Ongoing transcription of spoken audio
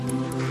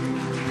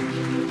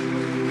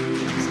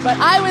But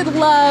I would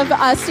love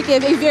us to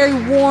give a very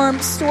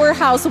warm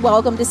storehouse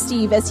welcome to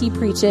Steve as he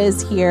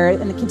preaches here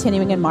and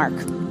continuing in Mark.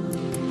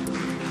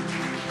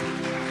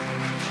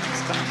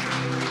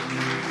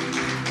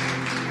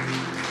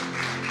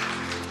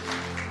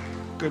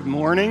 Good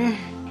morning.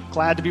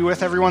 Glad to be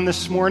with everyone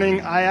this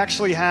morning. I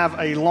actually have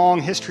a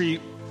long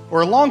history or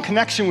a long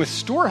connection with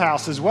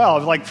Storehouse as well.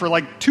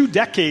 For 2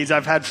 decades,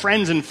 I've had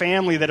friends and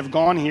family that have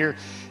gone here,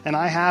 and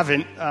I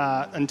haven't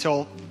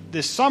until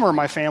this summer.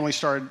 My family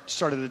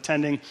started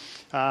attending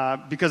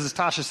because, as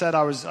Tasha said,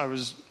 I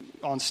was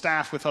on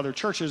staff with other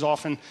churches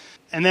often.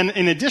 And then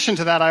in addition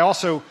to that, I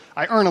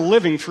earn a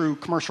living through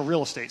commercial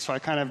real estate, so I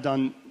kind of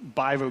done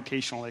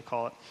bivocational, they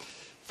call it,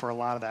 for a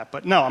lot of that.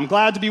 But no, I'm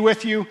glad to be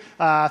with you.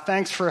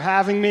 Thanks for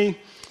having me.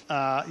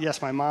 Yes,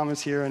 my mom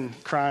is here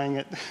and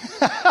crying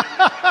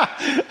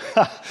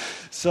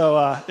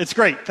So it's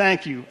great.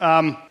 Thank you.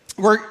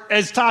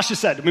 As Tasha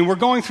said, we're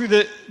going through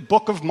the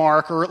book of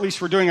Mark, or at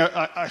least we're doing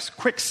a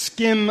quick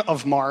skim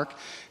of Mark,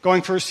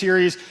 going through a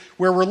series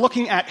where we're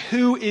looking at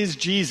who is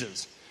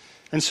Jesus.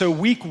 And so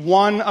week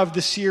 1 of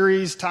the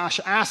series, Tasha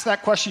asked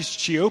that question.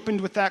 She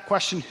opened with that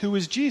question, who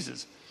is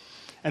Jesus?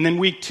 And then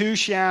week 2,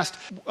 she asked,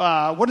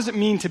 what does it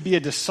mean to be a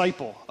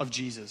disciple of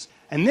Jesus?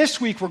 And this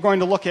week, we're going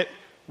to look at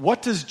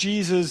what does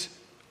Jesus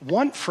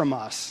want from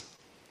us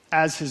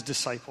as his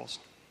disciples?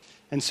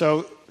 And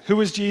so, who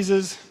is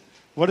Jesus?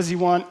 What does he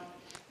want?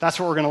 That's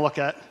what we're going to look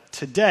at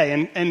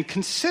today. And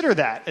consider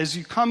that. As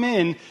you come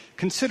in,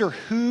 consider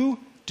who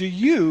do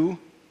you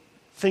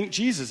think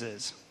Jesus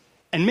is?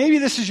 And maybe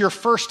this is your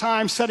first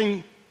time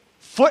setting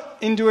foot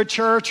into a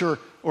church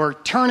or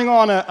turning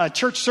on a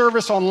church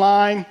service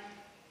online,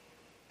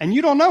 and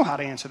you don't know how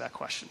to answer that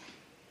question.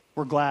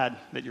 We're glad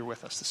that you're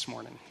with us this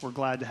morning. We're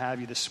glad to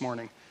have you this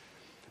morning.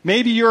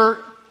 Maybe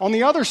you're on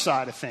the other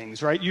side of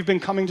things, right? You've been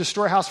coming to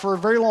Storehouse for a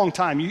very long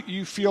time.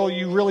 You feel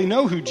you really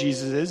know who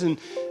Jesus is,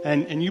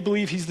 and you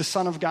believe he's the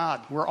Son of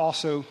God. We're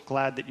also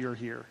glad that you're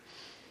here.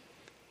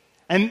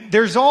 And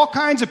there's all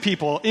kinds of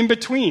people in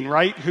between,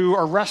 right, who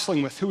are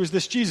wrestling with who is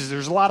this Jesus.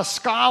 There's a lot of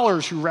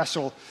scholars who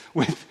wrestle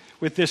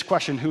with this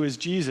question, who is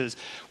Jesus?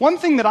 One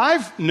thing that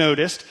I've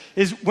noticed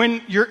is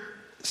when you're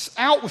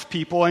out with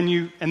people and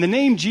the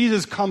name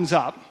Jesus comes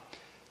up,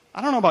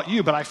 I don't know about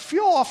you, but I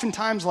feel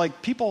oftentimes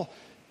like people,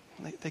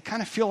 they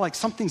kind of feel like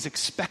something's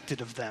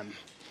expected of them,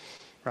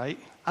 right?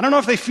 I don't know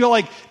if they feel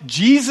like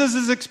Jesus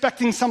is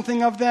expecting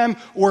something of them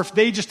or if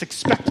they just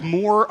expect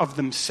more of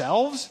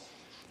themselves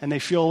and they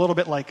feel a little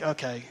bit like,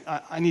 okay,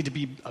 I need to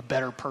be a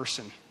better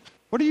person.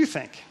 What do you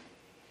think?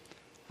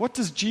 What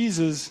does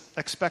Jesus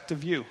expect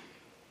of you?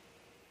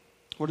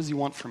 What does he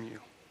want from you?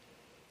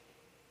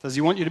 Does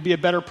he want you to be a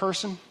better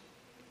person?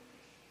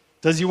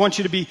 Does he want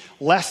you to be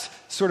less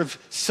sort of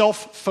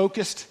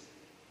self-focused?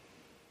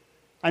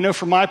 I know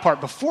for my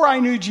part, before I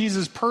knew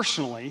Jesus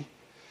personally,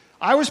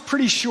 I was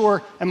pretty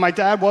sure, and my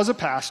dad was a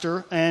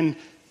pastor, and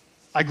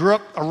I grew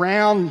up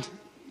around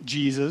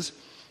Jesus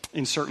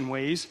in certain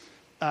ways,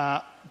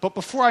 but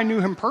before I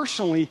knew him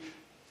personally,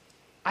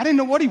 I didn't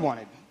know what he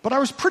wanted. But I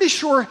was pretty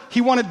sure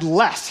he wanted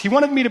less. He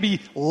wanted me to be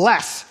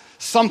less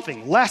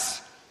something,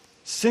 less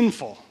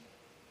sinful,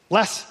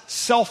 less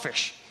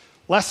selfish,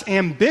 less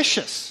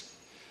ambitious,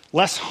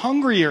 less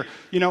hungrier.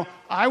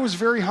 I was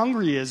very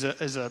hungry as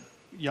a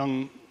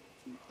young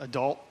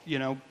adult,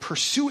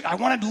 I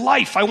wanted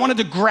life. I wanted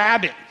to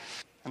grab it.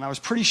 And I was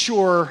pretty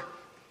sure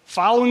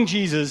following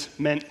Jesus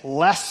meant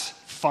less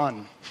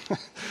fun.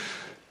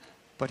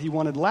 But he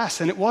wanted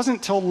less. And it wasn't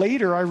until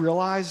later I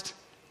realized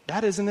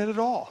that isn't it at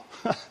all.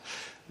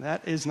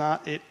 That is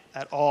not it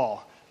at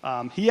all.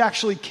 He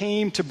actually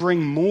came to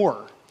bring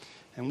more.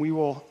 And we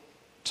will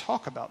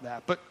talk about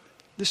that. But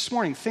this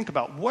morning, think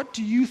about, what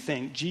do you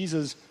think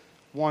Jesus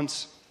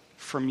wants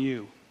from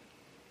you?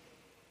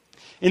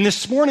 In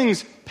this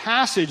morning's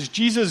passage,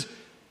 Jesus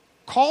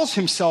calls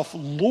himself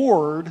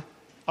Lord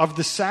of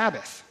the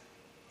Sabbath.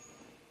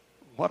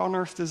 What on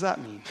earth does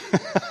that mean?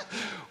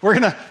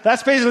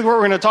 That's basically what we're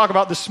going to talk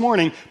about this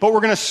morning, but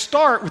we're going to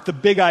start with the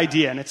big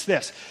idea, and it's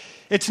this.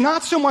 It's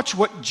not so much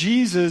what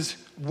Jesus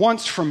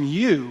wants from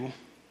you,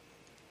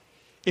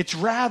 it's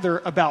rather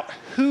about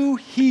who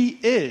he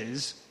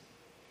is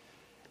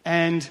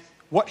and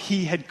what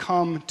he had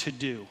come to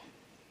do.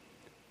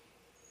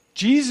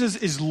 Jesus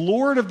is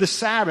Lord of the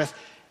Sabbath,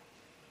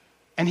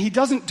 and he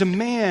doesn't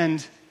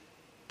demand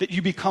that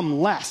you become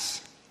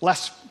less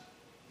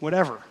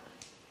whatever.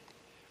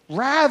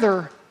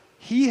 Rather,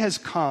 he has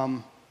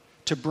come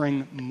to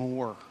bring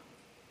more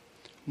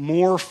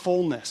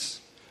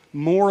fullness,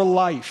 more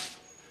life,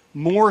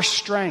 more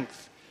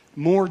strength,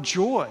 more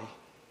joy,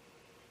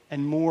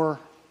 and more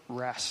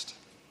rest.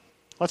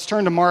 Let's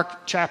turn to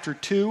Mark chapter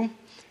 2,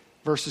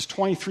 verses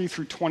 23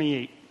 through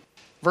 28.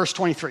 Verse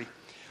 23.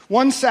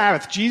 One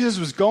Sabbath, Jesus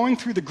was going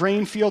through the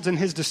grain fields, and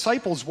his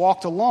disciples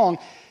walked along.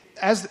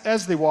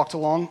 As they walked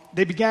along,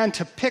 they began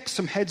to pick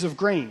some heads of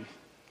grain.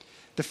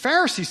 The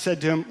Pharisees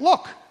said to him,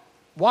 "Look,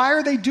 why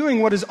are they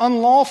doing what is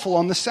unlawful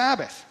on the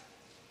Sabbath?"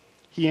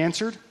 He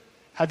answered,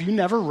 "Have you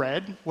never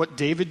read what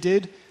David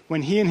did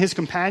when he and his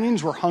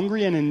companions were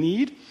hungry and in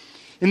need?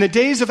 In the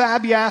days of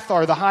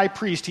Abiathar, the high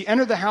priest, he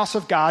entered the house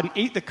of God and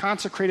ate the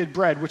consecrated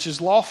bread, which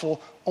is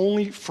lawful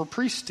only for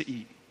priests to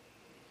eat.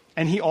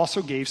 And he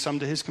also gave some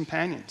to his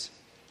companions.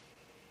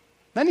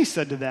 Then he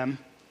said to them,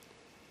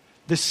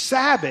 the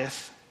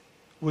Sabbath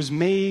was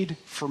made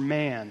for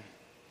man,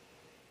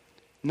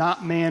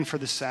 not man for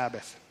the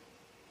Sabbath.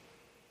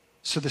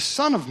 So the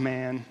Son of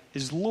Man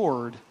is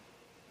Lord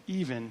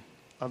even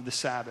of the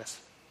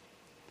Sabbath.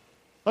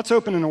 Let's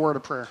open in a word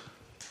of prayer.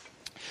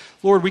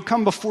 Lord, we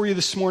come before you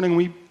this morning.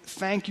 We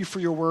thank you for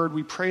your word.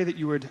 We pray that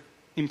you would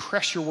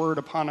impress your word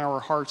upon our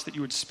hearts, that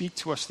you would speak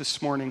to us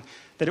this morning,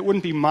 that it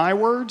wouldn't be my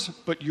words,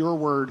 but your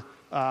word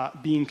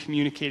being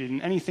communicated.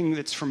 And anything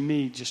that's from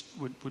me just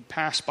would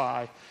pass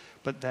by,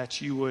 but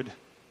that you would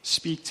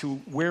speak to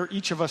where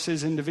each of us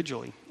is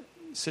individually,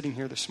 sitting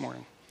here this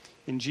morning.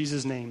 In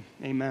Jesus' name,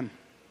 amen.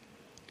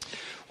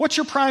 What's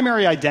your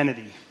primary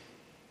identity?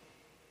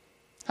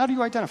 How do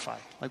you identify?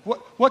 Like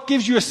what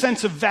gives you a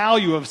sense of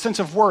value, a sense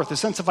of worth, a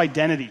sense of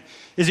identity?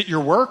 Is it your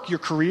work, your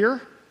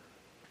career?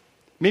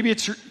 Maybe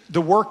it's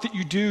the work that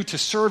you do to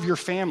serve your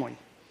family.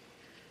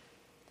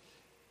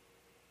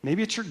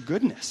 Maybe it's your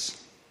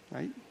goodness,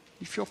 right?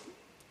 You feel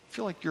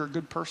like you're a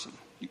good person.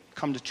 You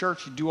come to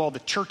church, you do all the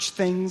church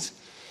things.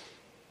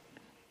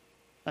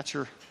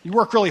 You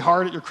work really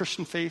hard at your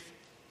Christian faith.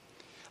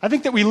 I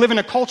think that we live in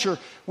a culture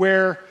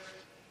where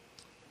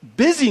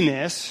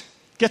busyness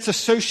gets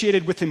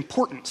associated with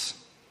importance.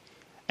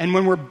 And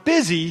when we're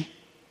busy,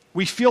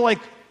 we feel like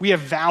we have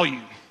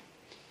value,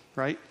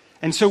 right?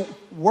 And so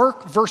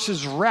work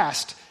versus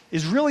rest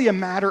is really a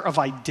matter of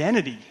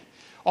identity.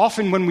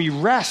 Often when we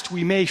rest,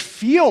 we may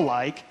feel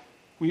like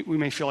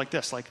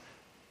this, like,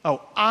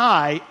 oh,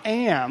 I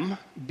am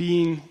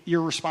being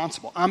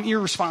irresponsible. I'm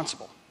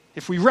irresponsible.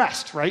 If we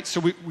rest, right?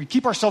 So we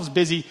keep ourselves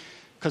busy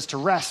because to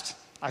rest,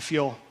 I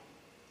feel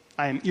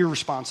I am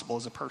irresponsible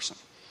as a person.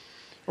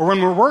 Or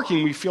when we're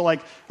working, we feel like,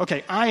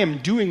 okay, I am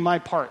doing my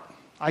part.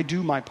 I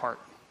do my part.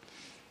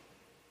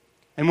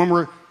 And when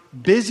we're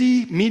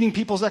busy meeting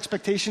people's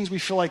expectations, we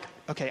feel like,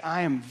 okay,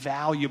 I am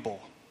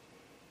valuable.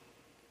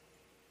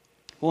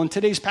 Well, in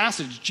today's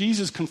passage,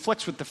 Jesus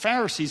conflicts with the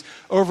Pharisees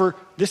over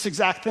this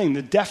exact thing,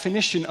 the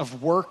definition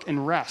of work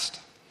and rest.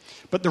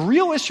 But the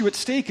real issue at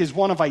stake is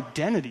one of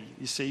identity,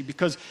 you see,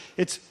 because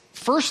it's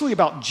firstly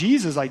about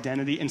Jesus'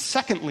 identity and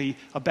secondly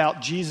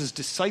about Jesus'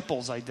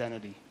 disciples'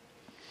 identity.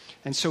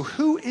 And so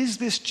who is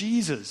this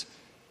Jesus?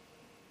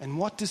 And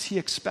what does he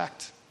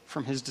expect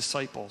from his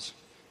disciples?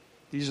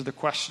 These are the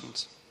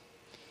questions.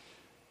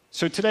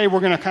 So today we're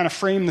going to kind of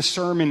frame the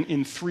sermon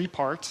in three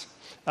parts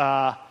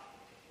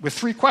with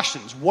three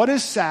questions. What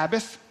is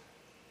Sabbath?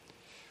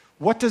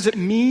 What does it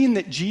mean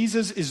that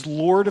Jesus is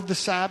Lord of the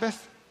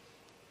Sabbath?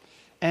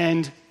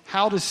 And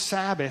how does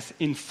Sabbath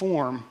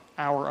inform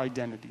our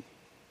identity?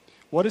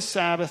 What is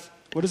Sabbath?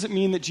 What does it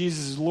mean that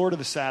Jesus is Lord of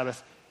the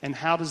Sabbath? And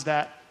how does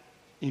that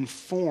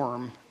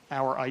inform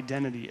our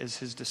identity as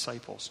his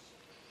disciples?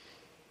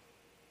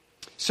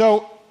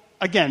 So,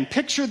 again,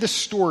 picture this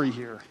story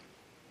here.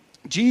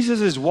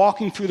 Jesus is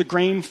walking through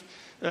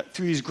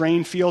through these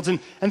grain fields, and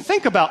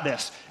think about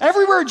this.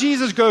 Everywhere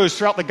Jesus goes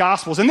throughout the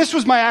Gospels, and this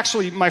was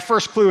my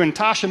first clue, and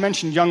Tasha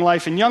mentioned Young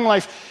Life. In Young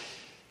Life,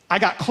 I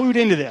got clued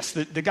into this.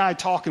 The guy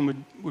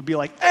talking would be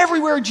like,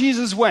 everywhere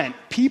Jesus went,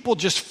 people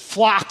just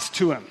flocked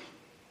to him.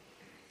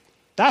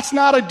 That's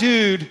not a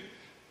dude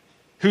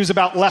who's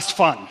about less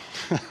fun,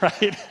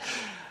 right?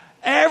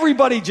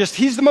 Everybody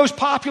he's the most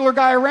popular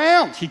guy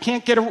around. He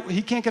can't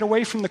get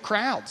away from the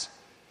crowds.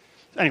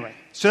 Anyway,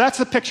 so that's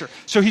the picture.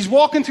 So he's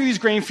walking through these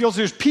grain fields.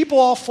 There's people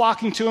all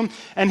flocking to him,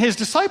 and his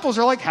disciples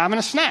are like having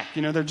a snack.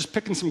 You know, they're just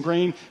picking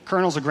some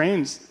kernels of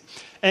grains.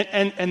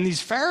 And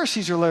these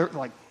Pharisees are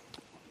like,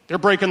 they're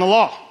breaking the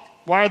law.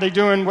 Why are they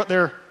doing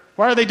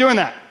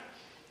that?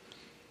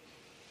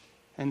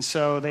 And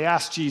so they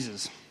ask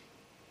Jesus,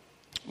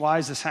 why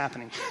is this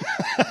happening?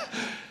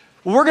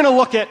 Well, we're going to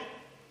look at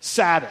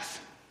Sabbath.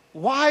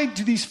 Why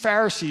do these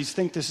Pharisees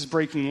think this is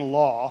breaking the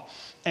law?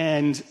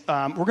 And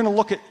we're going to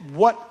look at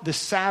what the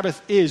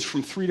Sabbath is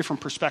from three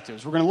different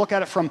perspectives. We're going to look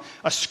at it from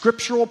a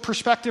scriptural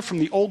perspective from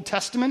the Old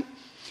Testament.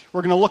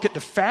 We're going to look at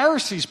the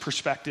Pharisees'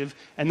 perspective,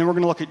 and then we're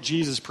going to look at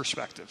Jesus'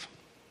 perspective.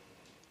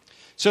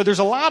 So there's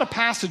a lot of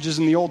passages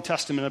in the Old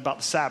Testament about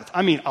the Sabbath.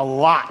 I mean, a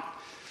lot.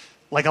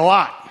 Like a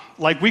lot.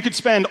 Like we could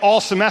spend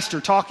all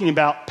semester talking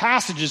about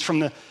passages from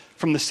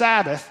the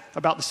Sabbath,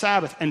 about the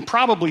Sabbath, and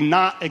probably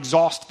not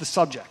exhaust the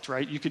subject,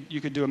 right? You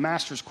could do a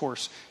master's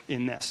course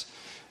in this.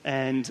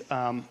 And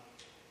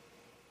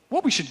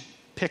what we should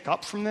pick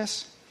up from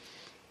this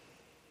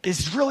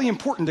is really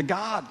important to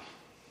God.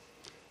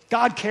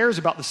 God cares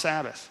about the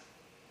Sabbath.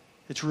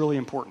 It's really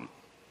important.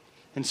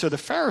 And so the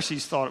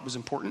Pharisees thought it was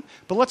important.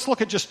 But let's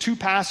look at just two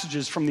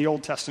passages from the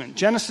Old Testament.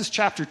 Genesis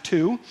chapter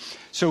 2.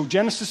 So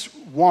Genesis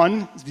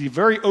 1 is the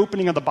very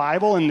opening of the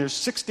Bible, and there's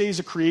 6 days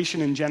of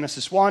creation in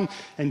Genesis 1,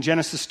 and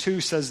Genesis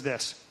 2 says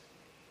this.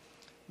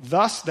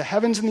 Thus the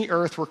heavens and the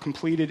earth were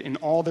completed in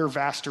all their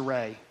vast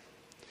array.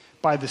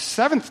 By the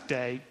seventh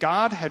day,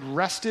 God had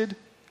rested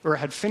or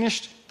had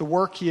finished the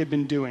work he had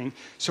been doing.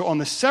 So on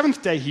the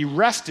seventh day, he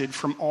rested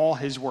from all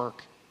his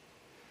work.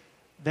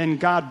 Then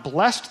God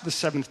blessed the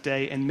seventh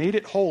day and made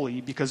it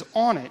holy, because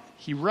on it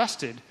he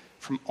rested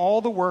from all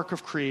the work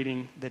of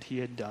creating that he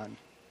had done.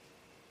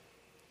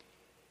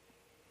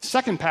 The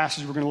second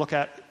passage we're going to look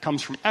at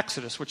comes from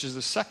Exodus, which is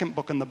the second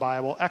book in the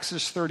Bible,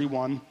 Exodus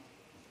 31.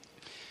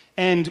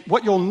 And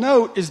what you'll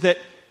note is that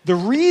the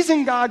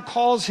reason God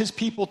calls his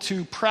people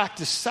to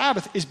practice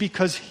Sabbath is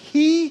because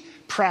he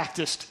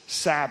practiced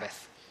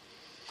Sabbath.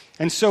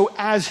 And so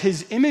as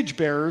his image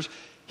bearers,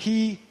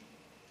 he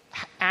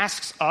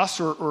asks us,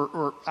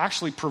 or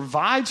actually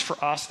provides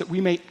for us, that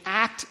we may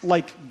act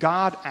like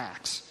God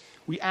acts.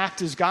 We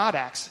act as God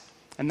acts,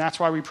 and that's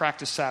why we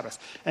practice Sabbath.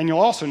 And you'll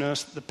also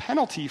notice the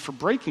penalty for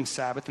breaking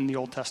Sabbath in the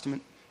Old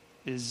Testament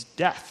is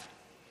death.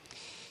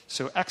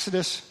 So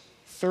Exodus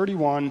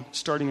 31,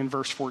 starting in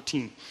verse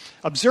 14.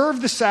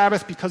 Observe the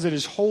Sabbath because it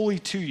is holy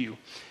to you.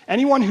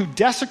 Anyone who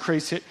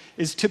desecrates it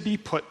is to be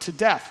put to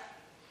death.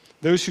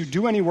 Those who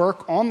do any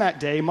work on that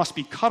day must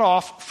be cut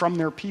off from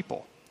their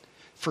people.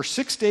 For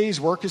 6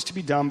 days work is to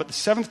be done, but the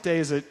seventh day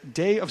is a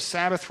day of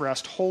Sabbath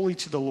rest, holy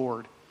to the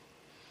Lord.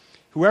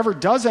 Whoever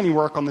does any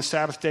work on the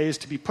Sabbath day is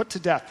to be put to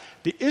death.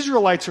 The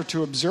Israelites are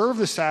to observe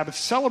the Sabbath,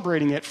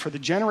 celebrating it for the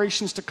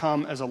generations to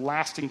come as a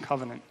lasting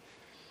covenant.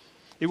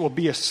 It will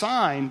be a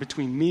sign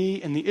between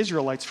me and the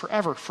Israelites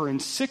forever. For in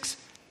 6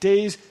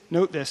 days,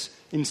 note this,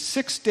 in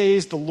 6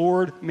 days the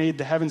Lord made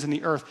the heavens and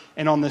the earth,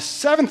 and on the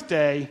seventh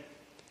day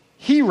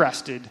he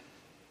rested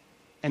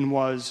and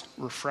was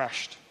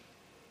refreshed.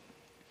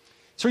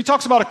 So he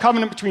talks about a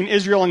covenant between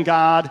Israel and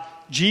God.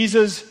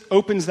 Jesus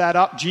opens that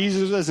up.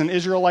 Jesus, as an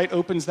Israelite,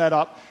 opens that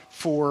up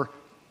for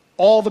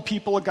all the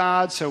people of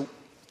God. So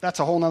that's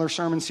a whole other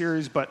sermon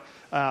series, but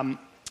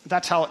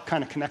that's how it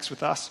kind of connects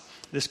with us.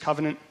 This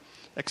covenant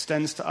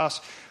extends to us.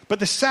 But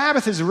the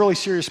Sabbath is a really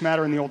serious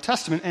matter in the Old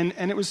Testament,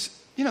 and it was,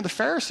 the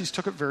Pharisees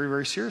took it very,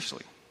 very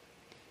seriously.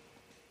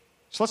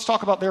 So let's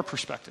talk about their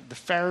perspective, the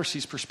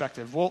Pharisees'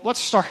 perspective. Well, let's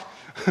start.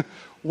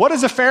 What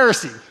is a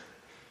Pharisee?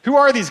 Who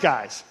are these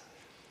guys?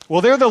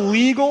 Well, they're the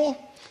legal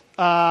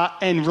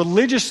and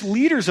religious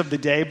leaders of the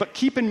day, but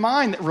keep in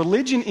mind that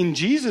religion in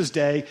Jesus'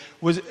 day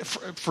was,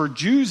 for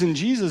Jews in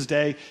Jesus'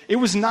 day, it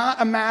was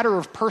not a matter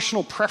of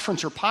personal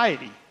preference or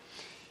piety.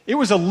 It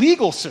was a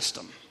legal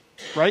system,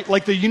 right?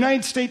 Like the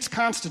United States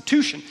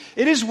Constitution.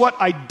 It is what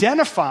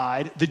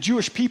identified the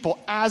Jewish people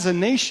as a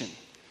nation.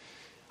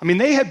 I mean,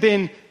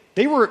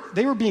 they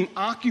were being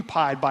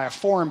occupied by a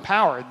foreign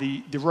power,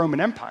 the Roman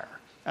Empire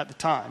at the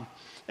time.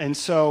 And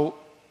so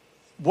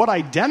what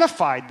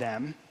identified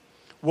them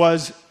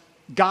was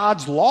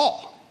God's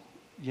law,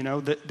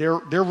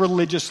 their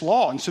religious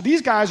law. And so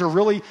these guys are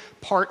really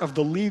part of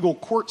the legal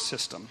court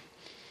system,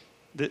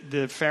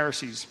 the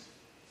Pharisees.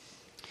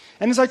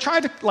 And as I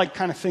tried to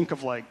kind of think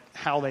of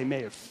how they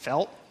may have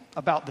felt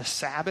about the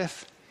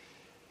Sabbath,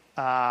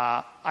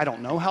 I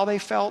don't know how they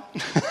felt.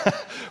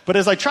 But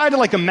as I tried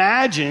to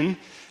imagine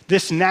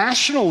this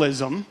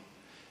nationalism,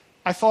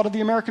 I thought of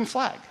the American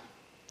flag,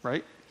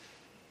 right?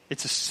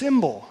 It's a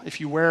symbol.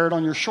 If you wear it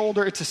on your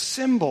shoulder, it's a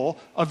symbol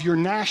of your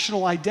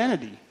national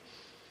identity.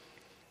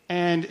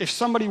 And if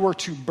somebody were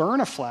to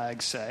burn a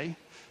flag, say,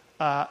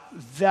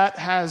 that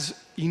has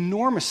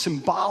enormous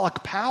symbolic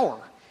power.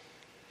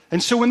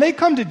 And so when they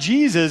come to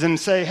Jesus and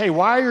say, hey,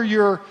 why are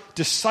your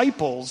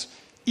disciples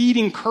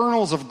eating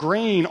kernels of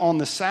grain on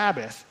the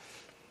Sabbath?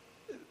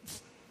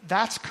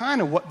 That's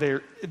kind of what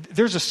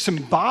there's a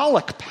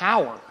symbolic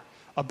power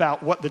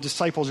about what the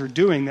disciples are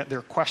doing that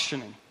they're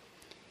questioning.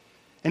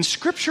 And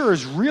Scripture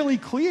is really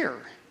clear.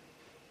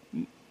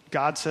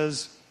 God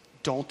says,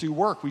 don't do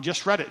work. We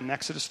just read it in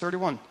Exodus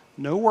 31.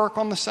 No work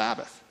on the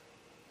Sabbath.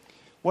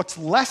 What's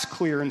less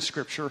clear in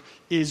Scripture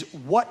is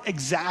what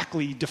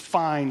exactly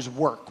defines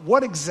work.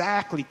 What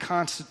exactly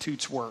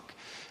constitutes work?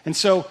 And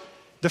so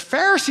the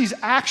Pharisees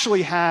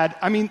actually had,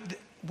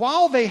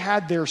 while they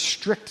had their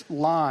strict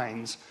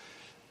lines,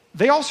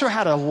 they also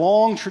had a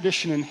long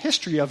tradition and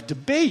history of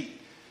debate.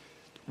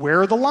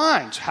 Where are the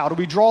lines? How do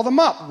we draw them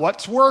up?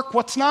 What's work?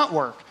 What's not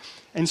work?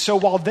 And so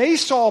while they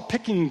saw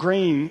picking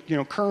grain,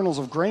 kernels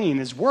of grain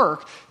as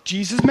work,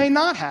 Jesus may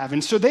not have.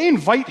 And so they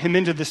invite him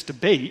into this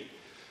debate.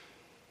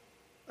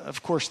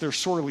 Of course, they're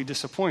sorely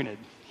disappointed.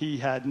 He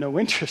had no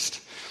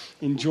interest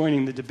in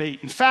joining the debate.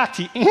 In fact,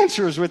 he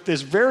answers with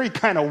this very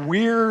kind of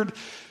weird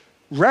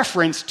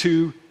reference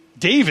to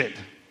David.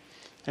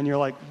 And you're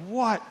like,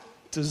 what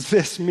does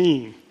this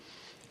mean?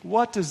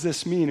 What does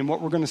this mean? And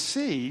what we're going to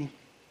see,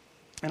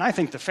 and I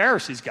think the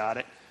Pharisees got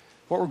it,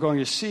 what we're going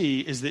to see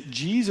is that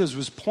Jesus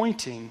was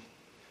pointing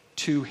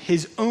to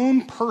his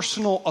own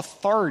personal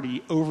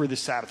authority over the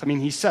Sabbath.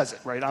 He says it,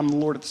 right? I'm the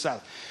Lord of the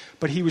Sabbath.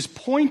 But he was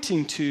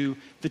pointing to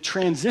the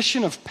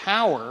transition of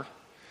power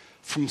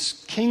from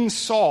King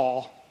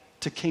Saul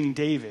to King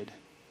David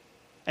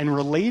and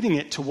relating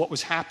it to what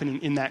was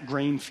happening in that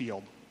grain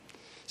field,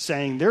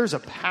 saying there's a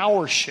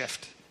power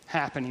shift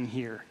happening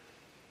here.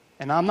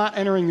 And I'm not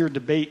entering your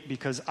debate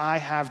because I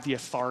have the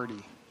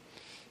authority,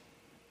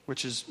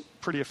 which is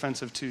pretty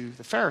offensive to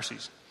the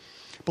Pharisees.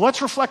 But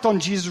let's reflect on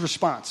Jesus'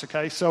 response,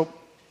 okay? So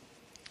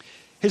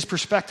his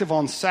perspective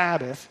on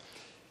Sabbath.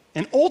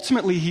 And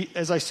ultimately,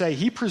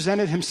 he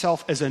presented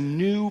himself as a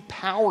new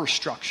power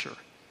structure.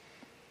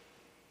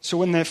 So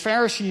when the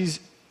Pharisees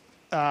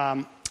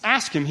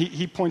ask him,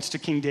 he points to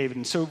King David.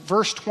 And so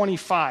verse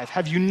 25,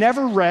 have you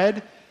never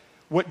read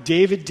what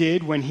David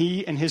did when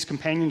he and his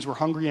companions were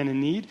hungry and in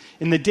need?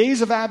 In the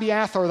days of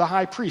Abiathar the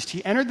high priest,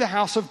 he entered the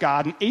house of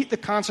God and ate the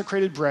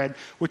consecrated bread,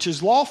 which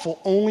is lawful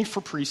only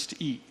for priests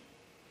to eat.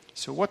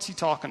 So what's he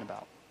talking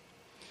about?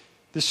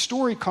 This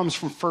story comes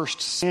from 1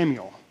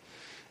 Samuel.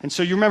 And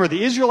so you remember,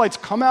 the Israelites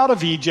come out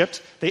of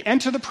Egypt, they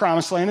enter the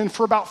promised land, and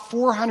for about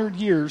 400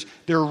 years,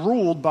 they're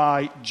ruled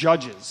by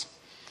judges.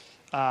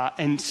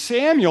 And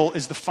Samuel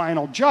is the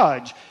final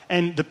judge.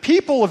 And the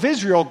people of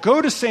Israel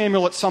go to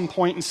Samuel at some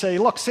point and say,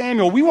 look,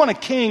 Samuel, we want a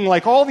king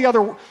like all the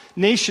other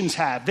nations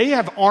have. They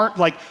have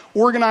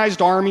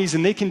organized armies,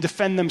 and they can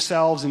defend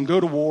themselves and go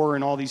to war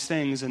and all these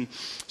things. And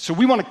so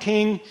we want a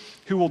king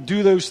who will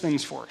do those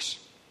things for us.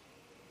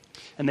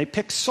 And they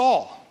pick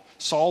Saul.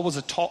 Saul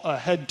was a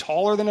head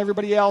taller than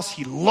everybody else.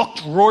 He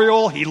looked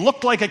royal. He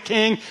looked like a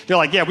king. They're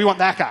like, yeah, we want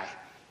that guy.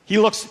 He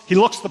looks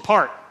the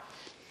part.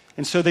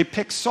 And so they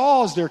pick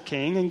Saul as their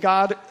king, and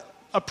God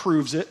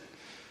approves it.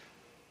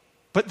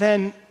 But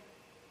then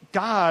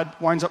God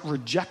winds up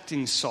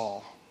rejecting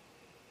Saul.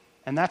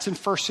 And that's in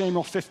 1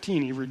 Samuel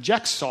 15. He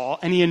rejects Saul,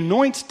 and he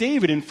anoints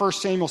David in 1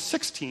 Samuel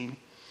 16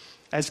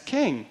 as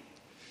king.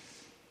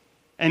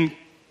 And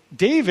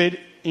David,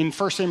 in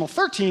 1 Samuel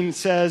 13,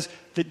 says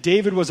that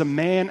David was a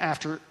man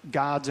after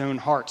God's own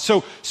heart.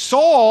 So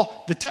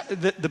Saul,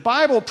 the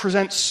Bible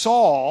presents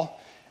Saul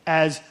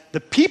as the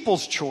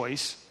people's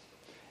choice,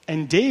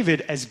 and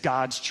David as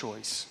God's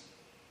choice.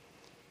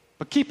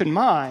 But keep in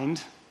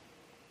mind,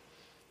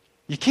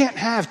 you can't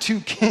have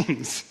two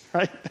kings,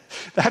 right?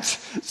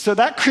 So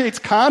that creates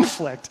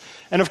conflict.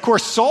 And of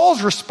course,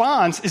 Saul's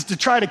response is to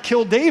try to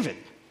kill David.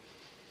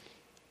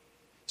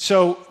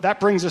 So that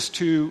brings us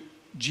to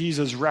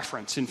Jesus'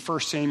 reference in 1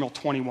 Samuel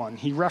 21.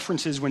 He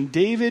references when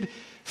David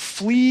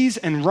flees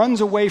and runs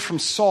away from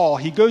Saul,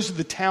 he goes to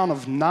the town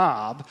of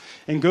Nob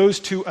and goes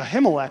to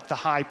Ahimelech, the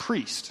high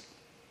priest.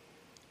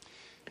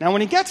 Now,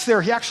 when he gets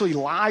there, he actually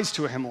lies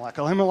to Ahimelech.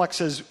 Ahimelech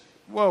says,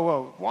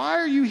 whoa, why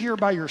are you here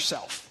by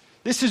yourself?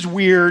 This is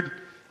weird.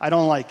 I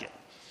don't like it.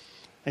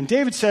 And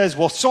David says,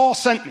 well, Saul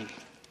sent me.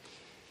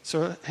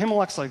 So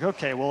Ahimelech's like,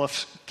 okay, well,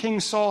 if King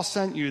Saul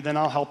sent you, then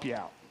I'll help you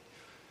out.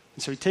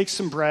 And so he takes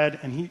some bread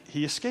and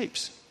he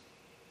escapes.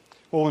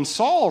 Well, when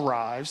Saul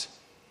arrives,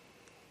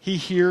 he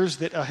hears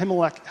that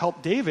Ahimelech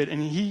helped David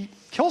and he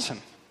kills him.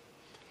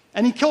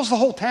 And he kills the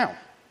whole town.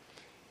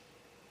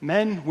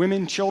 Men,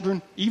 women,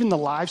 children, even the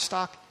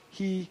livestock,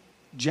 he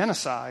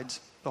genocides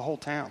the whole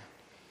town.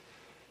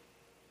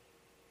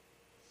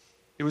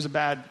 It was a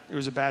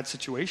bad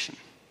situation.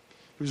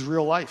 It was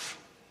real life.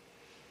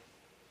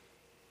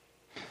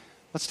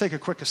 Let's take a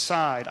quick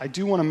aside. I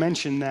do want to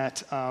mention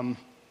that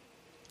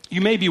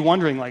you may be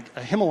wondering, like,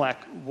 Ahimelech,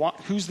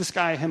 who's this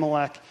guy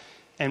Ahimelech,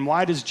 and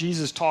why does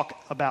Jesus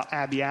talk about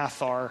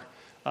Abiathar?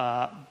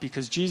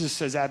 Because Jesus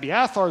says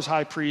Abiathar is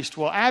high priest.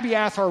 Well,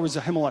 Abiathar was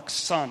Ahimelech's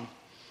son.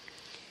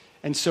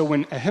 And so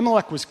when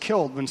Ahimelech was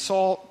killed, when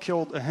Saul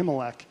killed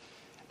Ahimelech,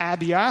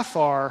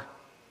 Abiathar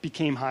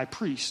became high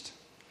priest.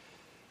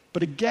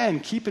 But again,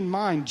 keep in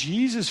mind,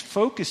 Jesus'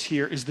 focus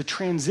here is the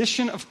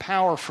transition of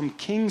power from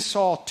King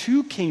Saul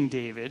to King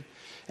David,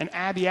 and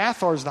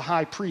Abiathar is the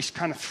high priest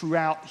kind of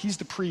throughout. He's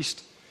the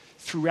priest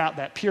throughout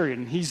that period,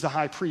 and he's the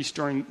high priest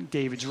during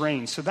David's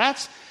reign. So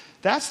that's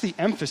the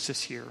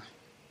emphasis here.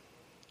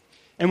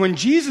 And when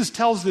Jesus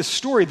tells this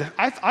story,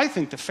 I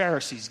think the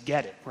Pharisees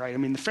get it, right? I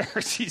mean, the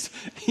Pharisees,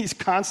 he's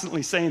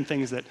constantly saying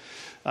things that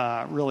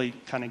really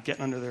kind of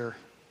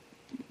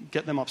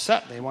get them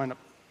upset. They wind up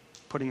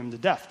putting him to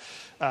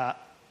death.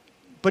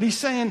 But he's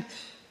saying,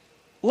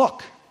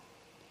 look,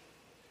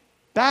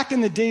 back in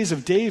the days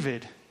of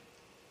David,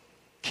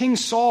 King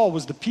Saul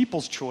was the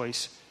people's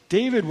choice.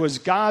 David was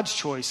God's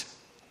choice.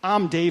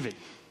 I'm David.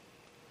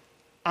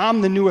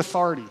 I'm the new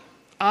authority.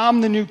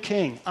 I'm the new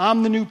king.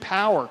 I'm the new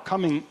power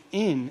coming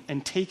in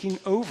and taking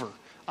over.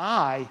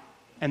 I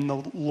am the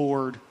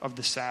Lord of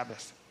the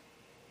Sabbath.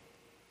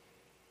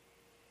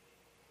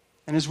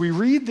 And as we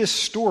read this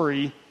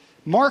story,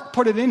 Mark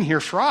put it in here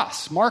for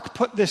us. Mark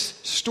put this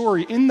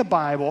story in the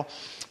Bible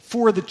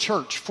for the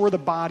church, for the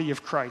body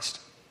of Christ,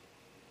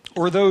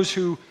 or those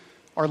who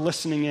are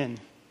listening in.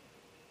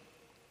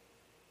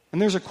 And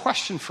there's a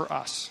question for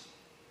us.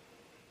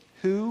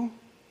 Who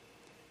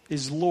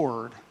is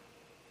Lord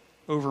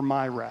over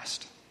my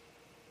rest?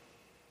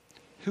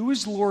 Who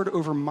is Lord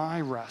over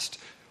my rest?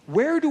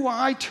 Where do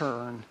I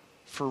turn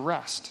for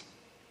rest?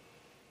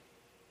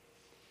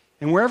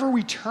 And wherever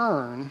we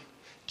turn,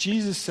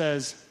 Jesus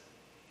says,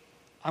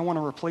 I want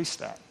to replace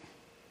that.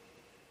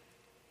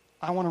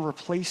 I want to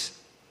replace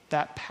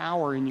that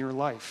power in your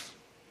life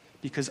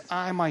because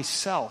I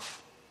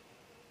myself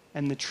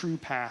am the true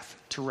path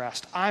to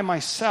rest. I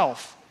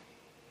myself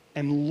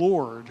am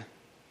Lord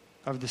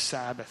of the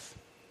Sabbath.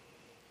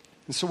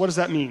 And so what does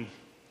that mean?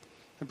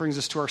 That brings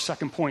us to our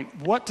second point.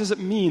 What does it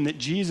mean that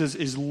Jesus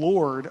is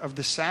Lord of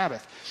the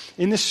Sabbath?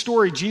 In this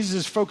story, Jesus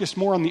is focused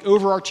more on the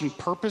overarching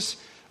purpose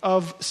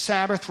of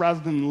Sabbath rather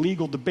than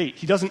legal debate.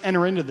 He doesn't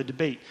enter into the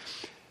debate.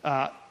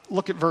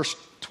 Look at verse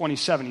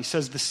 27. He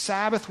says, the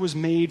Sabbath was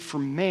made for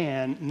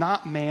man,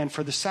 not man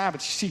for the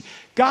Sabbath. You see,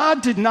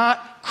 God did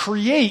not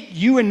create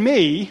you and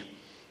me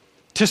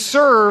to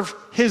serve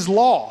his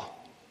law.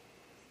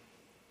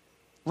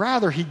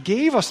 Rather, he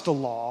gave us the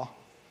law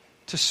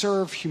to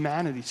serve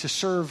humanity, to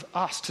serve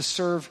us, to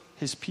serve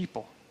his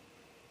people.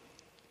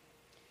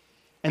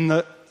 And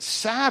the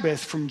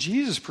Sabbath, from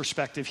Jesus'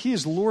 perspective, he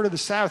is Lord of the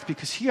Sabbath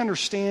because he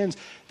understands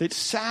that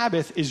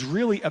Sabbath is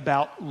really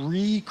about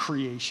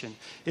recreation.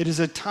 It is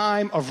a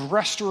time of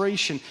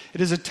restoration.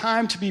 It is a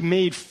time to be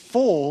made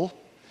full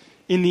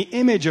in the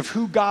image of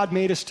who God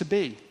made us to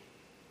be.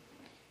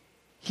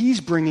 He's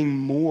bringing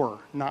more,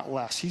 not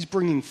less. He's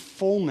bringing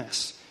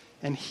fullness,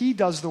 and he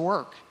does the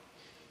work.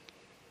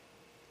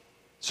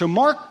 So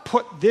Mark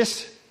put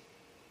this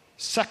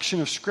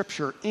section of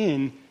Scripture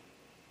in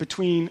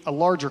between a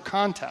larger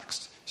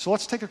context. So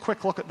let's take a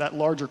quick look at that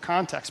larger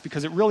context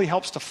because it really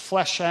helps to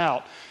flesh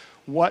out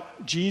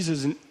what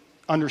Jesus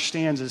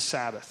understands as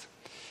Sabbath.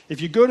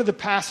 If you go to the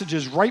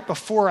passages right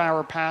before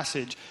our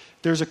passage,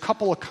 there's a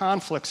couple of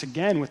conflicts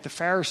again with the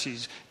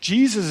Pharisees.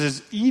 Jesus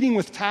is eating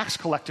with tax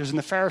collectors, and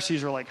the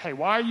Pharisees are like, hey,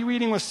 why are you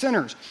eating with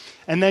sinners?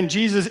 And then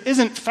Jesus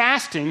isn't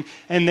fasting,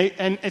 and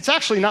it's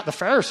actually not the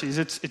Pharisees,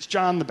 it's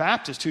John the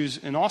Baptist, who's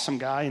an awesome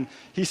guy, and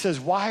he says,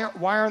 why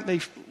aren't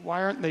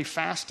they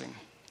fasting?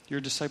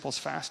 Your disciples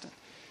fasting.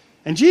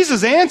 And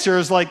Jesus' answer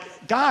is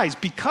like, guys,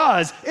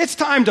 because it's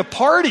time to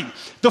party.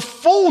 The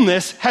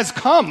fullness has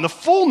come. The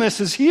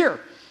fullness is here.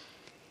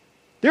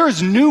 There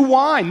is new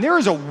wine. There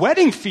is a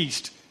wedding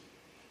feast.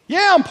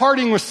 Yeah, I'm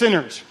partying with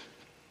sinners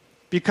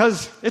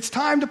because it's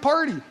time to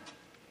party.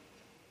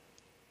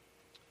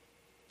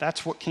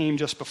 That's what came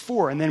just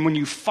before. And then when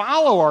you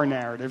follow our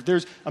narrative,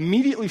 there's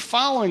immediately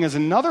following is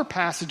another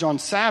passage on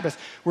Sabbath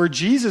where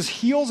Jesus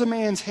heals a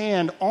man's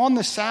hand on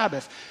the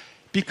Sabbath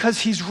because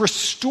he's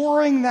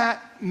restoring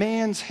that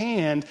man's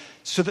hand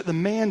so that the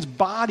man's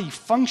body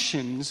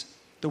functions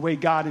the way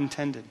God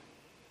intended.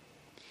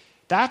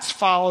 That's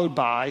followed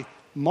by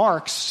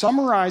Mark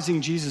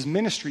summarizing Jesus'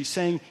 ministry,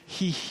 saying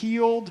he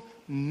healed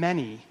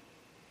many.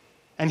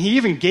 And he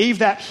even gave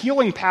that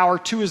healing power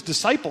to his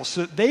disciples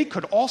so that they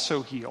could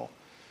also heal.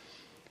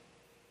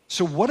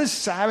 So what does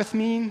Sabbath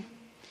mean?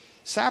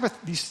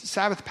 These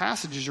Sabbath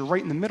passages are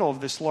right in the middle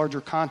of this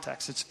larger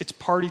context. It's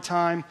party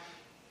time,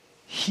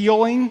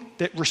 healing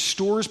that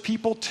restores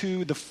people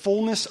to the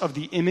fullness of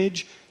the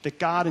image that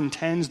God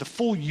intends, the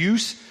full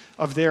use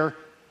of their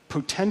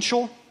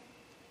potential.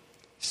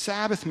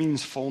 Sabbath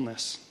means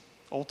fullness.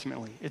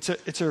 Ultimately,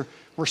 it's a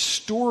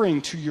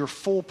restoring to your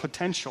full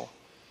potential.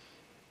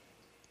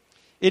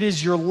 It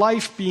is your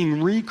life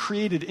being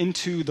recreated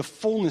into the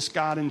fullness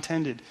God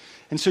intended.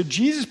 And so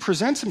Jesus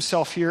presents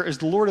himself here as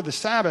the Lord of the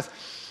Sabbath,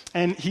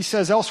 and he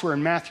says elsewhere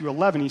in Matthew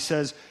 11, he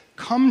says,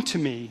 "Come to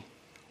me,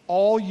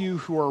 all you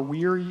who are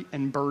weary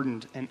and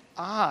burdened, and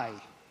I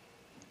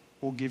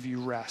will give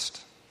you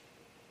rest."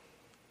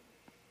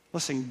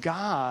 Listen,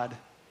 God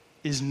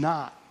is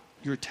not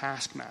your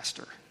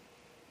taskmaster.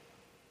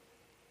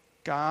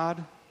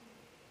 God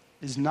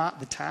is not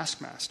the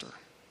taskmaster.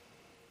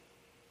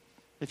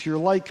 If you're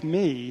like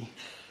me,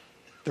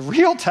 the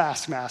real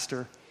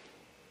taskmaster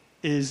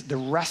is the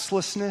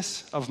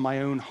restlessness of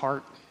my own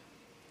heart.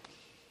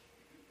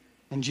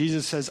 And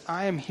Jesus says,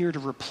 I am here to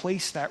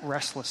replace that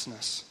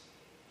restlessness.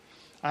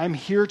 I am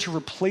here to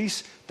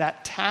replace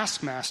that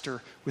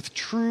taskmaster with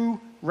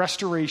true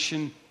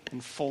restoration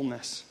and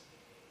fullness.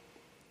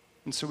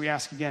 And so we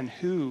ask again,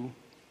 who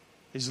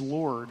is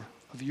Lord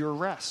of your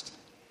rest?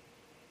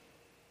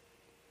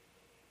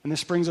 And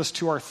this brings us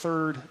to our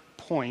third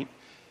point,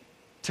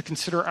 to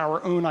consider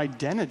our own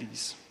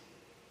identities.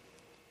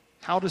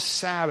 How does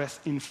Sabbath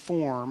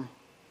inform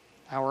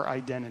our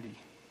identity?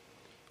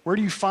 Where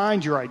do you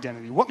find your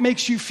identity? What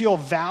makes you feel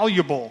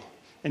valuable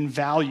and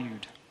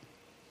valued?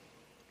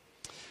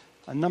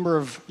 A number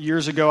of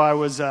years ago, I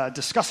was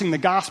discussing the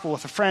gospel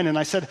with a friend, and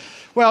I said,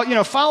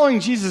 well, following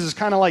Jesus is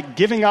kind of like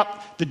giving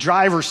up the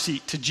driver's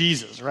seat to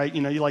Jesus, right?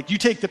 You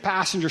take the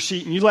passenger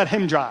seat and you let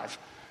him drive.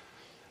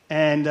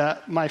 And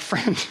my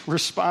friend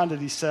responded,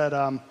 he said,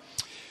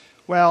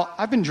 well,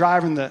 I've been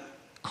driving the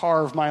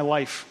car of my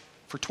life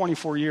for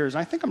 24 years,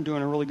 and I think I'm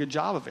doing a really good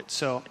job of it,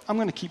 so I'm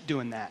going to keep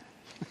doing that.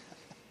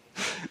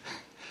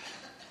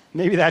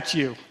 Maybe that's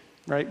you,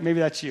 right? Maybe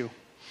that's you.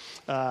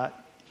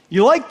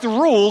 You like the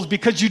rules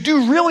because you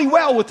do really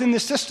well within the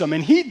system,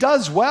 and he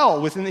does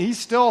well he's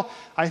still,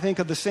 I think,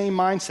 of the same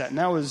mindset, and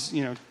that was,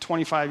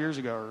 25 years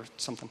ago or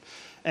something.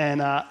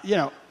 And,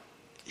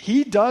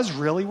 he does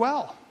really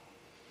well.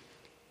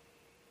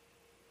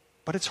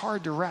 But it's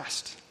hard to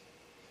rest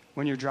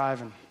when you're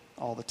driving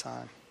all the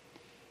time.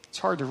 It's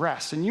hard to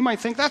rest. And you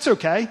might think, that's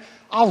okay.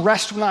 I'll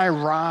rest when I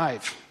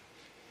arrive.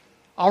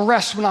 I'll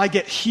rest when I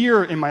get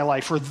here in my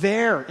life or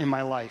there in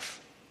my life.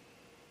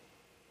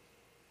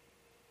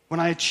 When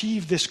I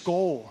achieve this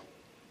goal.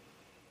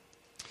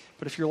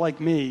 But if you're like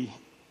me,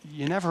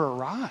 you never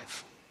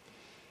arrive.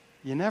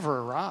 You never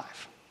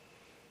arrive.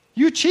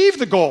 You achieve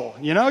the goal,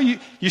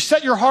 you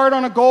set your heart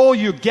on a goal,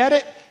 you get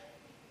it,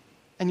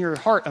 and your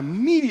heart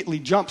immediately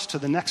jumps to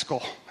the next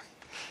goal.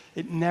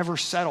 It never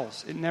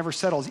settles. It never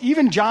settles.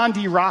 Even John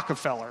D.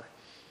 Rockefeller,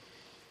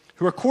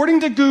 who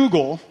according to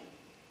Google,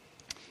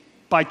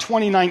 by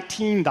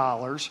 2019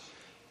 dollars,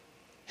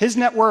 his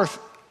net worth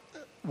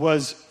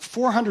was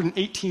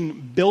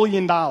 $418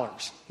 billion.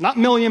 Not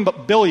million,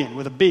 but billion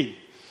with a B.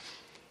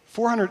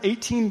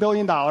 $418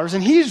 billion.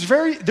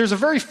 And there's a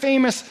very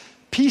famous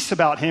piece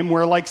about him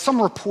where like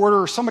some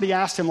reporter or somebody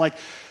asked him like,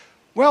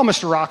 well,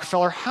 Mr.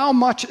 Rockefeller, how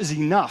much is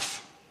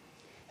enough?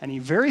 And he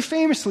very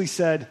famously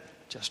said,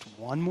 just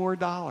one more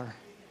dollar.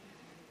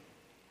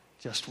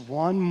 Just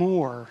one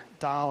more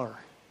dollar.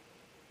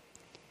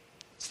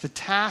 It's the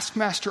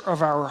taskmaster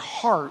of our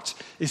hearts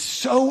is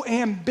so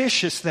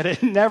ambitious that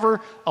it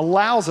never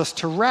allows us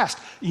to rest.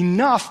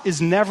 Enough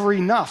is never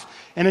enough.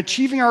 And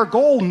achieving our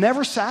goal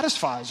never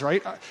satisfies,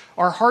 right?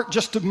 Our heart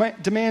just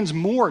demands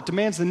more. It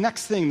demands the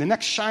next thing, the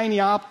next shiny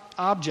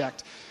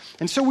object.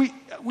 And so we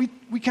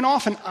can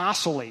often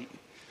oscillate.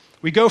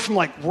 We go from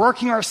like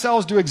working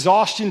ourselves to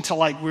exhaustion to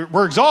like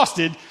we're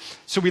exhausted,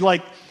 so we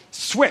like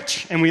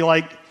switch and we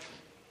like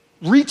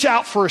reach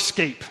out for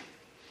escape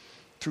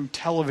through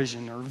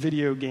television or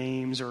video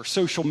games or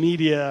social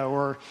media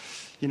or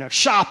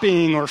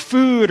shopping or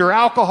food or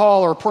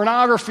alcohol or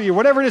pornography or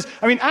whatever it is.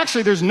 I mean,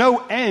 actually, there's no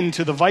end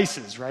to the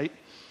vices, right?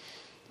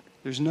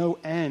 There's no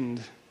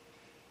end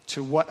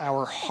to what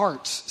our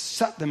hearts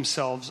set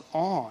themselves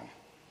on.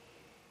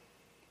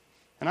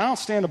 And I don't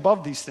stand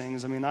above these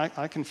things. I mean,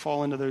 I can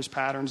fall into those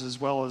patterns as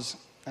well as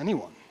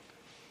anyone.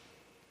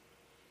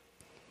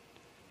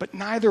 But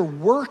neither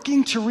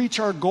working to reach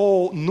our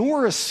goal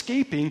nor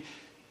escaping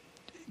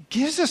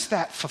gives us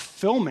that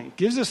fulfillment,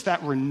 gives us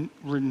that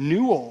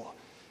renewal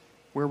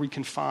where we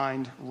can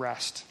find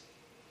rest.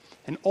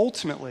 And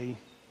ultimately,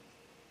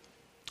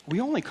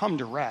 we only come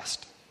to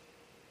rest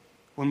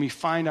when we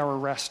find our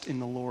rest in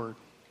the Lord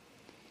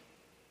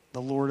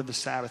of the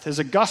Sabbath. As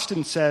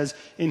Augustine says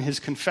in his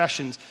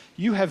Confessions,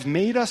 you have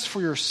made us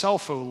for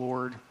yourself, O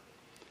Lord,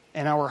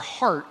 and our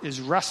heart is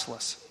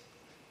restless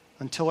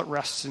until it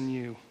rests in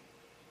you.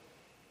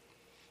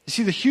 You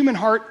see, the human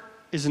heart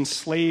is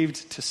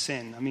enslaved to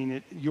sin. I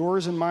mean,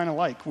 yours and mine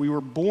alike. We were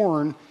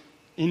born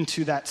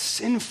into that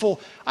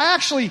sinful.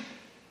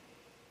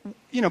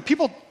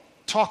 People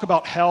talk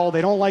about hell.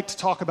 They don't like to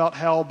talk about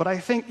hell, but I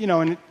think,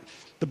 and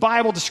the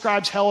Bible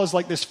describes hell as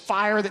like this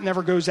fire that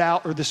never goes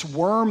out or this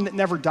worm that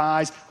never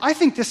dies. I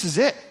think this is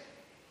it.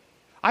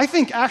 I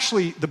think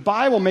actually the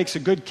Bible makes a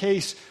good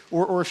case,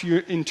 or if you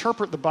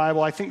interpret the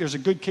Bible, I think there's a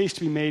good case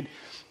to be made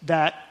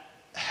that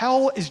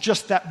hell is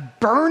just that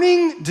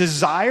burning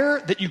desire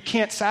that you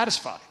can't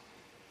satisfy.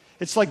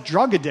 It's like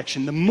drug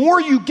addiction. The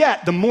more you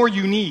get, the more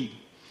you need.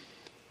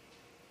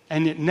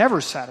 And it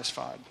never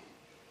satisfied.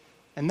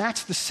 And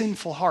that's the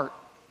sinful heart.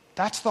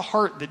 That's the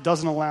heart that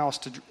doesn't allow us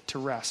to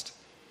rest.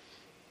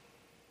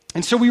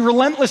 And so we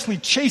relentlessly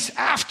chase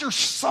after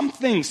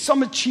something,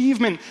 some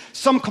achievement,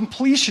 some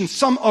completion,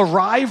 some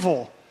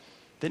arrival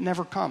that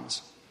never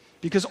comes.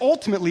 Because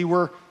ultimately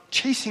we're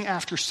chasing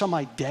after some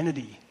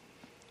identity.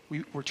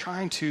 We're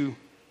trying to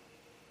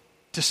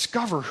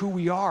discover who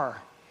we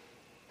are.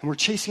 And we're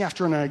chasing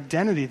after an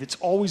identity that's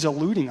always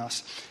eluding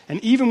us.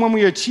 And even when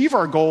we achieve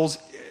our goals,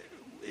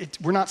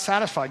 we're not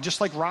satisfied.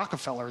 Just like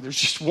Rockefeller, there's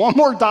just one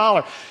more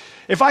dollar.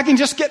 If I can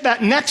just get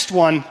that next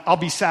one, I'll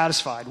be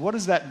satisfied. What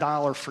is that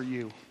dollar for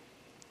you?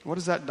 What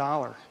is that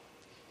dollar?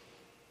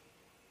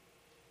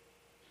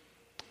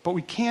 But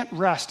we can't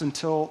rest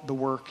until the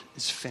work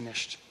is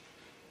finished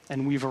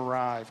and we've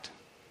arrived.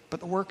 But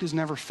the work is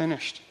never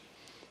finished.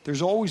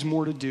 There's always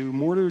more to do,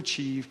 more to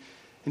achieve.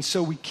 And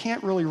so we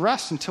can't really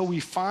rest until we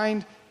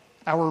find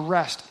our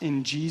rest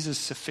in Jesus'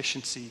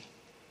 sufficiency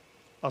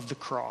of the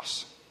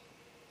cross.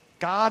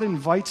 God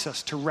invites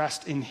us to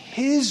rest in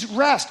his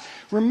rest.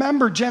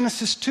 Remember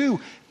Genesis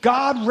 2.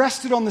 God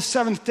rested on the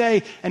seventh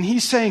day, and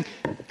he's saying,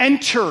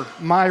 enter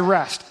my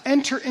rest.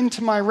 Enter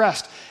into my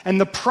rest.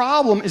 And the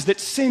problem is that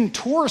sin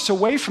tore us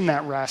away from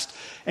that rest.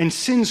 And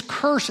sin's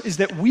curse is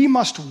that we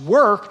must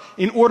work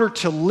in order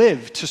to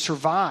live, to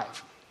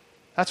survive.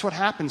 That's what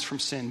happens from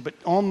sin. But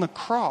on the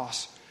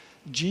cross,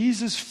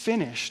 Jesus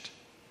finished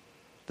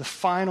the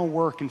final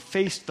work and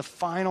faced the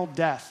final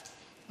death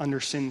under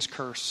sin's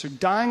curse. So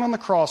dying on the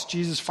cross,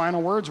 Jesus'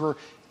 final words were,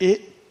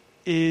 it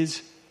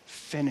is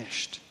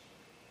finished.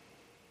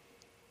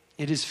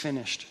 It is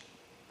finished.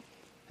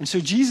 And so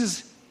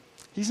Jesus,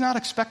 he's not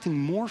expecting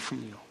more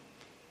from you.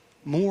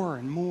 More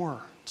and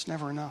more. It's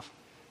never enough.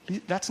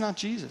 That's not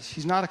Jesus.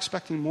 He's not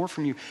expecting more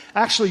from you.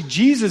 Actually,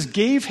 Jesus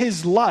gave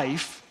his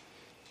life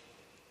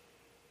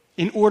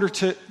in order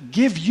to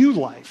give you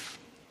life.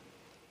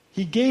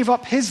 He gave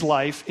up his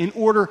life in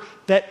order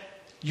that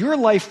your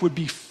life would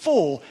be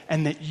full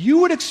and that you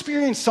would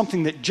experience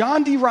something that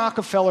John D.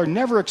 Rockefeller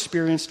never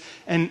experienced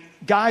and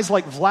guys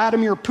like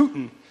Vladimir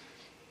Putin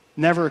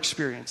never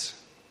experienced.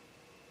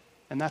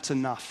 And that's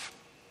enough.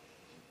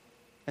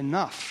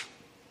 Enough.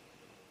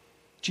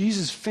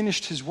 Jesus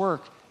finished his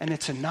work, and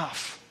it's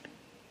enough.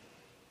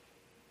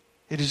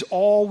 It is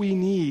all we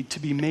need to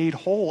be made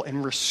whole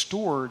and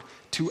restored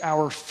to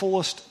our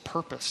fullest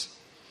purpose.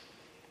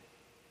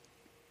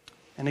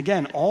 And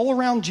again, all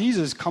around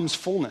Jesus comes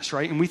fullness,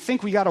 right? And we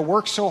think we got to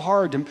work so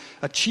hard to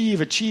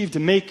achieve, to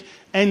make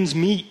ends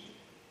meet.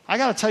 I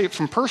got to tell you,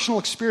 from personal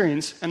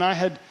experience, and I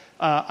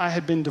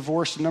had been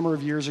divorced a number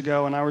of years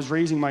ago, and I was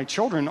raising my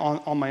children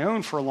on my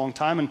own for a long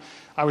time, and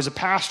I was a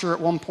pastor at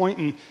one point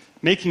and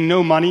making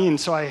no money, and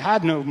so I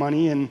had no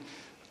money, and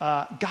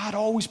God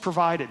always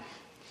provided.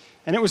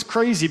 And it was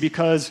crazy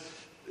because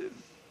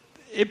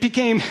it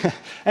became,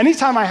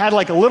 anytime I had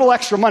like a little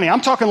extra money, I'm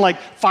talking like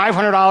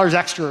 $500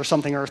 extra or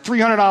something, or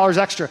 $300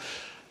 extra,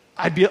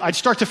 I'd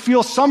start to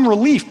feel some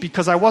relief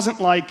because I wasn't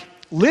like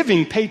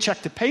living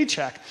paycheck to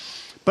paycheck.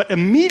 But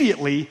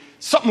immediately,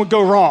 something would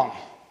go wrong.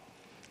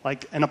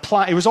 Like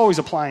it was always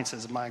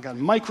appliances. I got a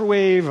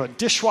microwave, a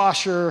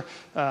dishwasher,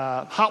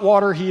 hot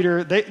water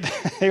heater.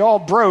 They all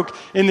broke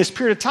in this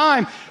period of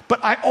time.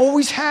 But I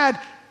always had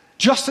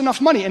just enough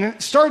money. And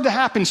it started to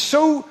happen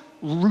so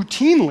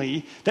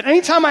routinely that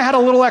anytime I had a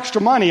little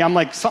extra money, I'm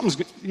like,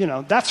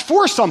 that's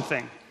for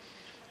something.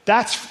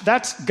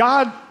 That's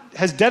God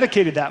has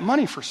dedicated that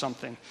money for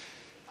something.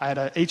 I had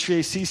an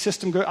HVAC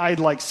system. I had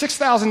like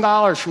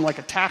 $6,000 from like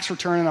a tax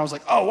return, and I was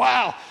like, oh,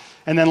 wow.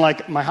 And then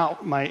like my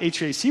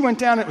HVAC went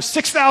down, and it was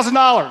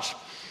 $6,000.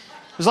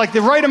 It was like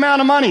the right amount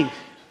of money.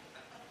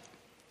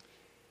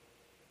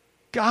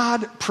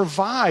 God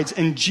provides,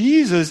 and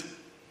Jesus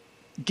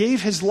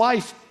gave his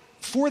life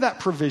for that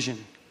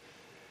provision.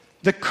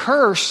 The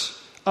curse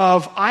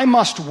of I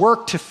must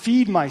work to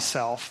feed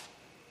myself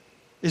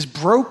is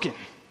broken.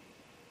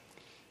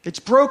 It's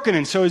broken.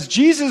 And so as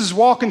Jesus is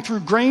walking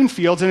through grain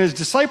fields and his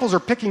disciples are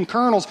picking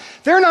kernels,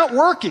 they're not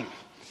working.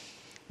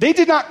 They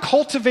did not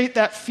cultivate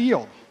that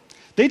field.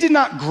 They did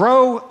not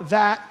grow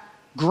that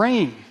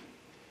grain.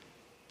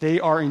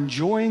 They are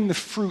enjoying the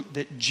fruit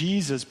that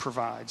Jesus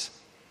provides.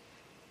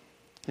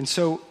 And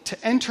so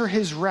to enter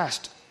his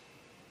rest,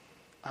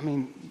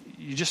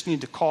 you just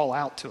need to call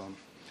out to him.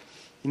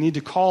 You need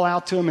to call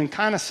out to him and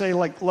kind of say,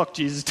 like, look,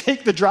 Jesus,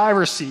 take the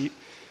driver's seat.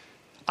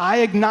 I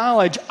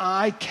acknowledge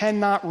I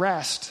cannot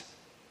rest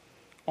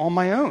on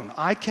my own.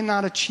 I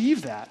cannot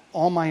achieve that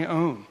on my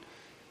own.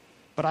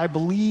 But I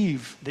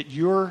believe that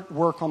your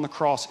work on the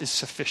cross is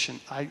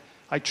sufficient.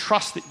 I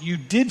trust that you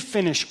did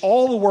finish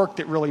all the work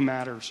that really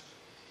matters.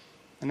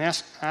 And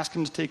ask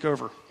him to take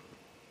over. All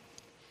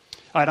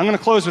right, I'm going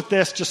to close with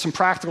this, just some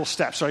practical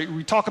steps. Right?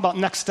 We talk about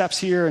next steps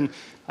here, and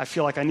I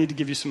feel like I need to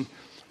give you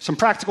some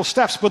practical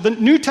steps. But the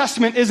New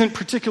Testament isn't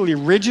particularly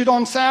rigid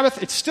on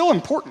Sabbath. It's still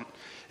important.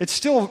 It's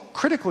still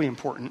critically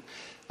important.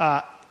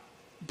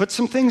 But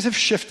some things have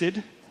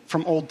shifted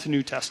from Old to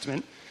New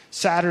Testament,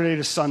 Saturday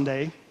to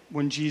Sunday,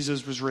 when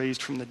Jesus was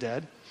raised from the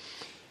dead.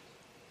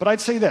 But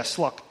I'd say this,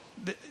 look,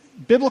 the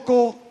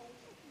biblical,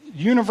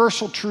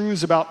 universal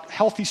truths about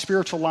healthy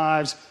spiritual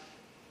lives,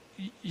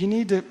 you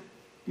need to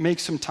make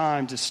some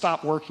time to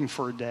stop working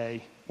for a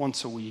day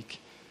once a week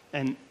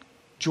and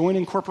join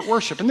in corporate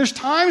worship. And there's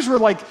times where,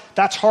 like,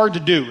 that's hard to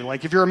do.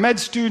 Like, if you're a med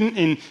student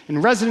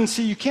in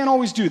residency, you can't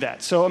always do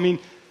that. So,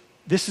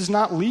 this is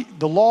not,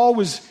 the law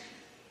was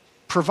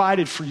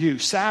provided for you.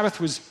 Sabbath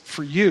was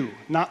for you,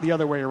 not the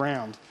other way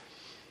around.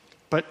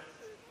 But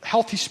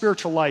healthy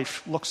spiritual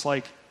life looks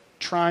like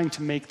trying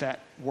to make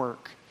that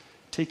work,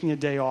 taking a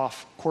day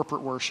off,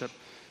 corporate worship.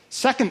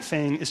 Second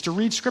thing is to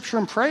read Scripture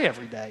and pray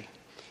every day.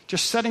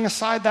 Just setting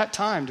aside that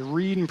time to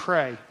read and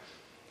pray,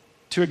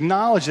 to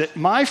acknowledge that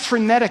my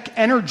frenetic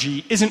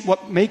energy isn't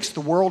what makes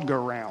the world go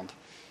round,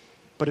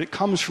 but it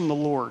comes from the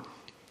Lord.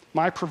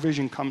 My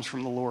provision comes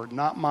from the Lord,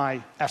 not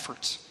my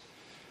efforts.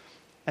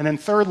 And then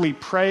thirdly,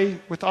 pray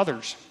with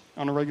others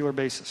on a regular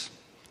basis.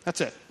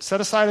 That's it. Set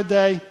aside a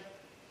day,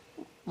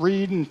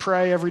 read and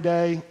pray every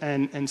day,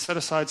 and set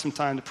aside some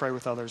time to pray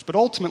with others. But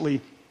ultimately,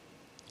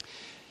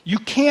 you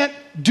can't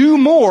do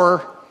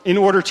more in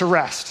order to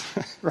rest,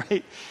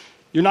 right?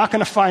 You're not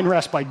going to find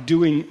rest by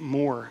doing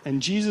more.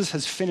 And Jesus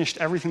has finished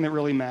everything that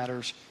really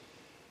matters.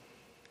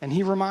 And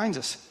he reminds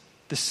us,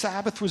 the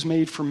Sabbath was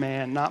made for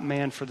man, not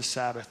man for the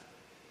Sabbath.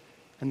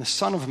 And the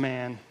Son of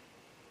Man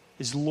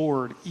is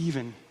Lord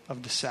even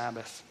of the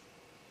Sabbath.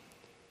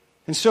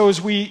 And so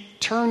as we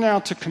turn now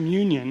to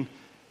communion,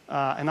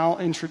 and I'll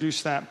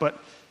introduce that, but,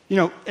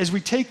 as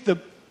we take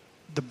the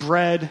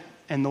bread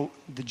and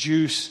the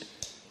juice,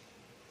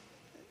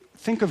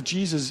 think of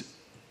Jesus'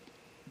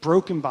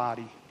 broken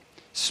body,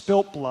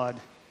 spilt blood,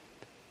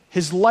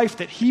 his life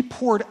that he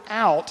poured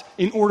out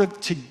in order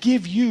to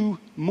give you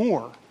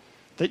more,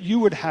 that you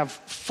would have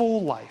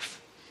full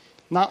life,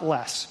 not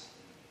less.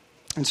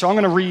 And so I'm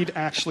going to read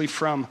actually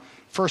from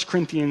 1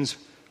 Corinthians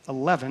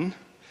 11,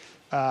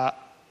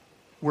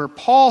 where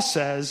Paul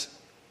says,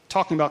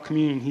 talking about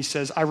communion, he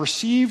says, I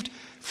received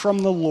from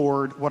the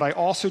Lord what I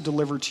also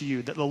delivered to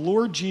you, that the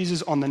Lord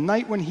Jesus, on the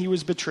night when he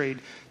was betrayed,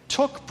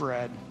 took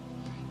bread,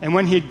 and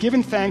when he had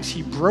given thanks,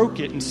 he broke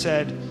it and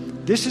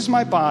said, this is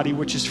my body,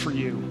 which is for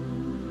you.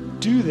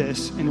 Do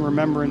this in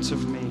remembrance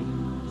of me.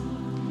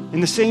 In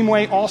the same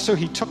way, also,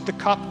 he took the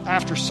cup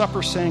after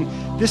supper, saying,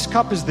 "This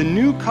cup is the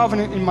new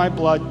covenant in my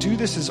blood. Do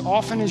this as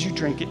often as you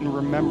drink it in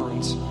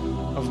remembrance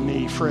of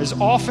me. For as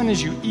often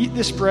as you eat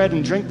this bread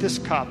and drink this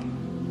cup,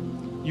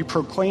 you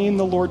proclaim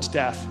the Lord's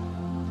death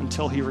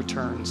until he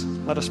returns."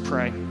 Let us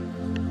pray.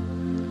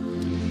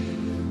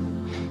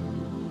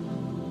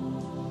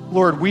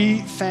 Lord, we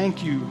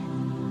thank you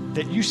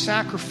that you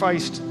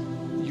sacrificed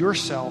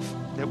yourself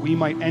that we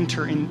might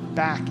enter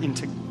back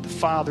into the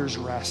Father's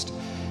rest.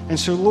 And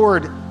so,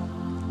 Lord,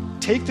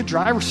 take the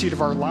driver's seat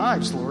of our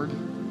lives, Lord.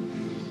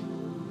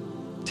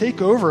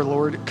 Take over,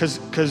 Lord,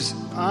 because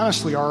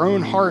honestly, our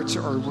own hearts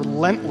are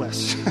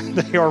relentless.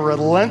 They are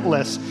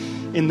relentless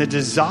in the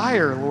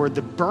desire, Lord,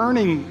 the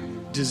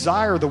burning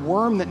desire, the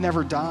worm that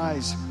never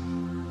dies.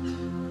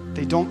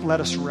 They don't let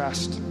us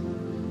rest.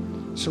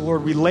 So,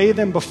 Lord, we lay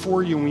them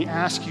before you and we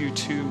ask you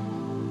to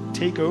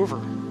take over,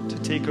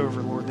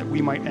 Lord, that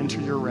we might enter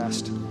your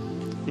rest.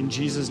 In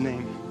Jesus'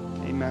 name,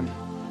 amen.